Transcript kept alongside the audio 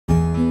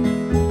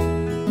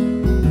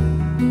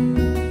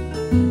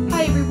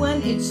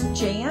it's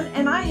Jan,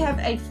 and I have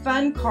a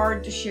fun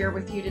card to share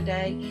with you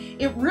today.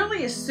 It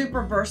really is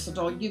super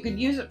versatile. You could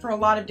use it for a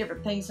lot of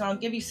different things, and I'll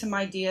give you some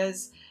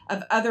ideas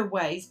of other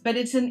ways, but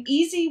it's an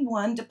easy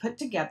one to put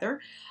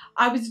together.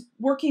 I was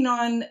working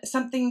on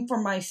something for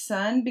my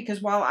son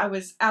because while I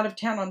was out of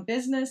town on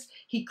business,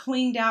 he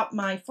cleaned out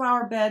my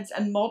flower beds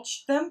and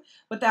mulched them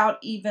without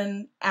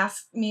even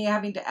me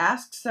having to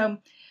ask. So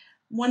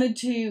wanted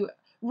to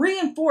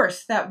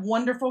reinforce that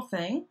wonderful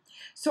thing.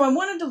 So I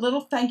wanted a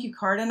little thank you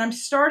card, and I'm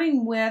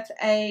starting with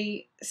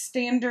a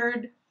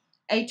standard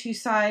A2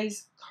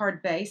 size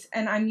card base,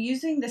 and I'm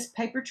using this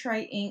paper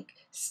tray ink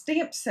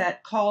stamp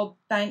set called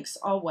Thanks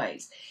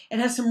Always. It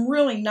has some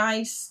really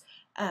nice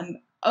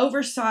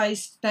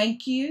oversized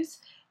thank yous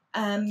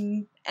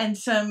and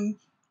some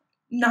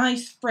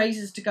nice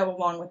phrases to go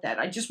along with that.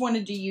 I just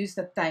wanted to use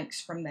the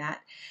thanks from that.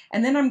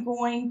 And then I'm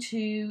going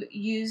to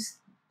use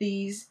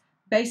these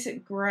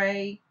basic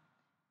gray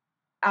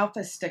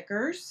alpha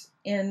stickers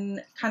in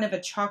kind of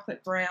a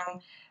chocolate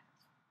brown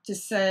to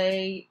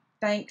say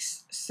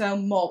thanks so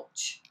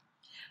much.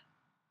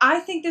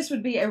 I think this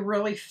would be a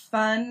really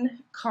fun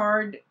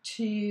card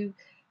to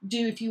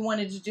do if you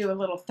wanted to do a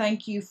little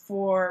thank you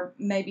for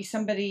maybe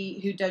somebody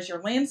who does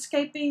your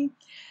landscaping.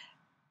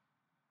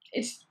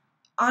 It's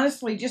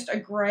honestly just a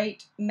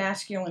great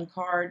masculine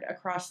card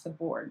across the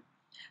board.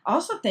 I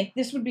also think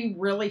this would be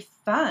really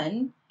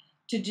fun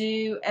to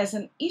do as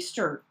an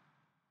Easter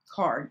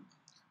card.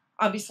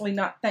 Obviously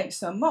not thanks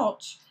so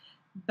much,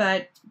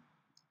 but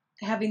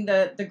having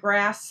the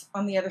grass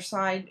on the other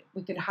side,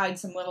 we could hide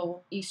some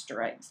little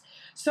Easter eggs.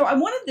 So I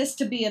wanted this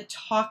to be a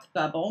talk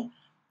bubble.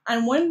 I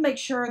wanted to make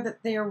sure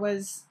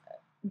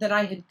that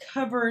I had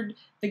covered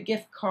the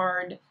gift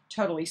card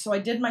totally. So I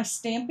did my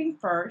stamping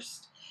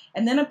first,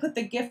 and then I put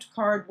the gift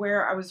card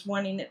where I was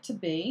wanting it to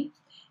be.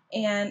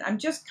 And I'm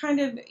just kind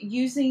of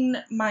using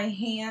my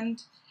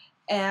hand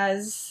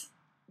as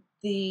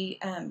the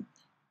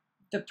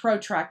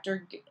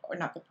protractor, or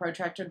not the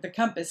protractor, the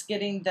compass,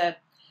 getting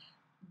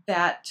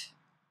that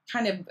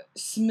kind of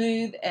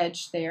smooth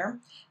edge there.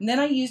 And then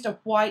I used a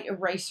white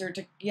eraser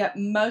to get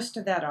most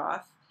of that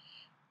off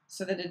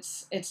so that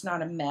it's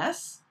not a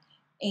mess.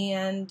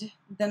 And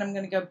then I'm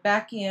going to go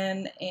back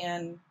in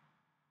and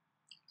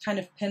kind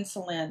of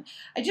pencil in.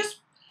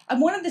 I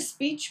wanted the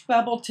speech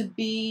bubble to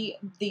be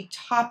the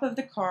top of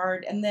the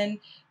card, and then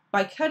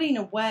by cutting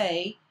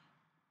away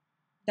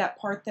that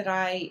part that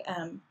I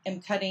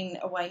am cutting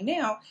away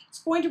now,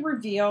 it's going to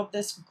reveal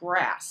this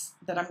grass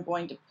that I'm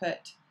going to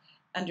put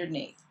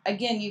underneath.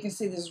 Again, you can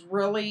see this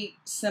really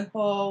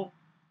simple,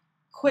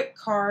 quick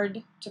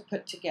card to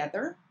put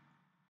together.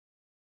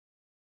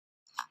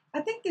 I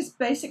think this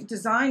basic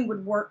design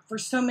would work for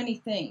so many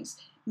things.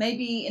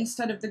 Maybe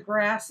instead of the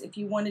grass, if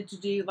you wanted to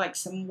do like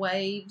some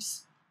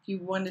waves, if you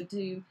wanted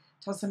to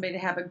tell somebody to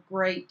have a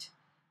great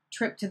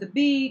trip to the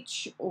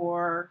beach,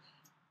 or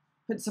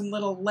put some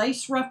little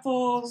lace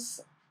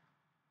ruffles,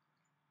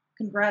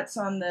 congrats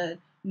on the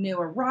new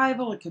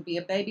arrival. It could be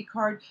a baby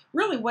card.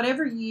 Really,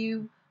 whatever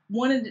you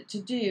wanted it to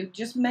do,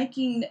 just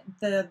making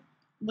the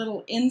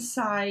little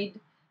inside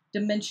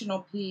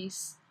dimensional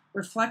piece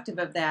reflective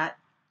of that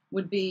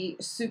would be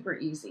super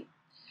easy.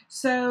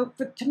 So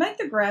to make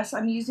the grass,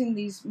 I'm using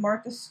these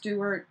Martha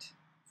Stewart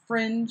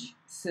fringe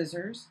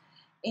scissors,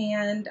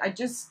 and I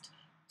just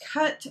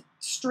cut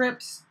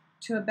strips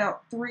to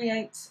about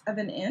 3/8 of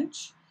an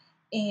inch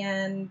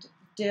and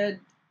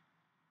did,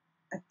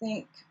 I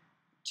think,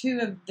 2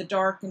 of the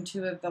dark and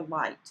 2 of the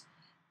light.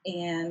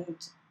 And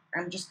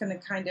I'm just going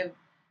to kind of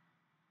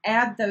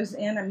add those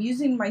in. I'm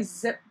using my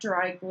zip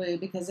dry glue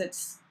because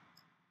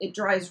it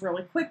dries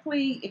really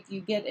quickly. If you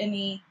get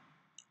any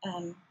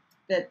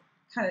that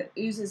kind of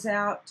oozes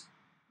out,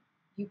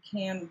 you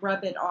can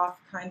rub it off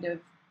kind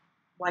of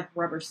like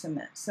rubber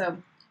cement.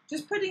 So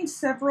just putting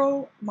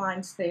several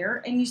lines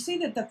there, and you see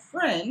that the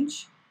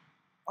fringe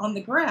on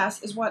the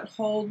grass is what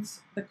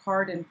holds the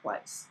card in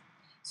place.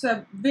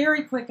 So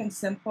very quick and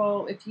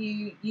simple. If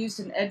you used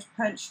an edge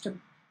punch to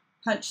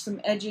punch some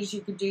edges,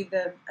 you could do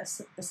the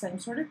same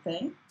sort of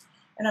thing.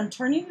 And I'm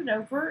turning it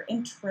over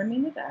and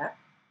trimming it up,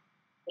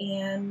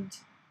 and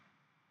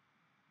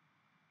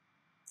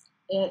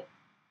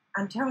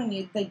I'm telling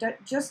you, they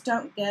just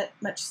don't get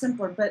much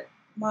simpler, but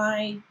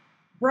my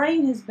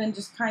brain has been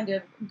just kind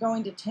of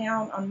going to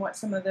town on what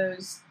some of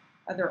those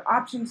other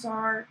options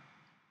are,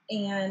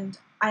 and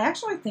I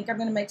actually think I'm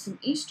going to make some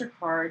Easter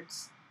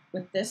cards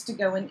with this to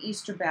go in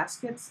Easter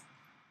baskets,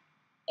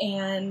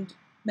 and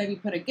maybe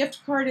put a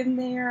gift card in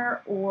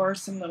there or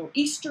some little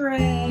Easter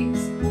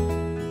eggs.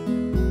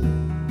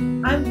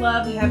 I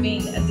love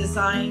having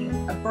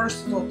a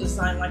versatile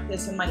design like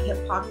this in my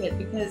hip pocket,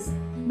 because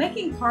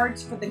making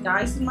cards for the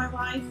guys in my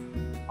life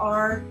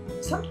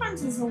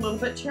sometimes is a little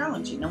bit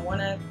challenging. I want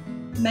to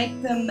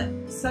make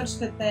them such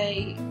that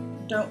they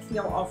don't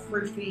feel all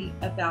froofy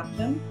about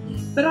them,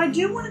 but I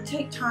do want to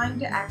take time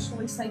to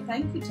actually say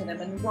thank you to them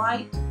and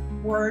write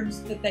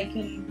words that they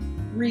can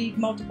read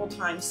multiple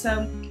times.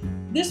 So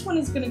this one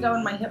is going to go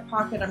in my hip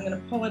pocket. I'm going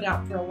to pull it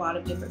out for a lot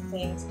of different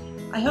things.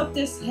 I hope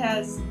this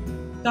has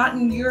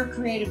gotten your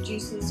creative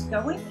juices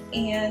going,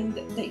 and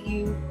that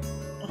you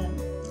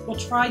will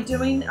try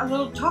doing a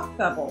little talk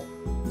bubble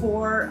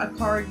for a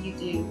card you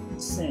do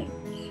soon.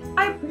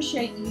 I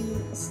appreciate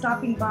you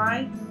stopping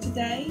by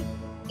today,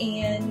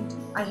 and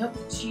I hope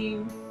that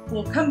you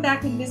will come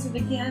back and visit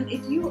again.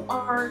 If you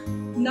are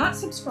not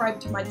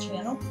subscribed to my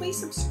channel, please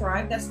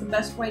subscribe. That's the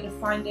best way to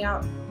find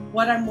out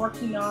what I'm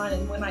working on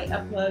and when I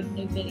upload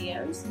new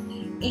videos.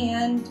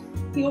 And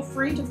feel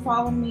free to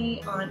follow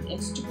me on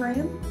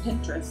Instagram,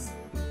 Pinterest,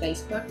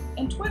 Facebook,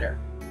 and Twitter.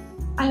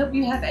 I hope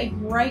you have a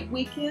great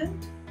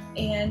weekend,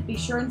 and be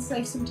sure and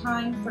save some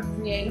time for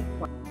creative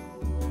play.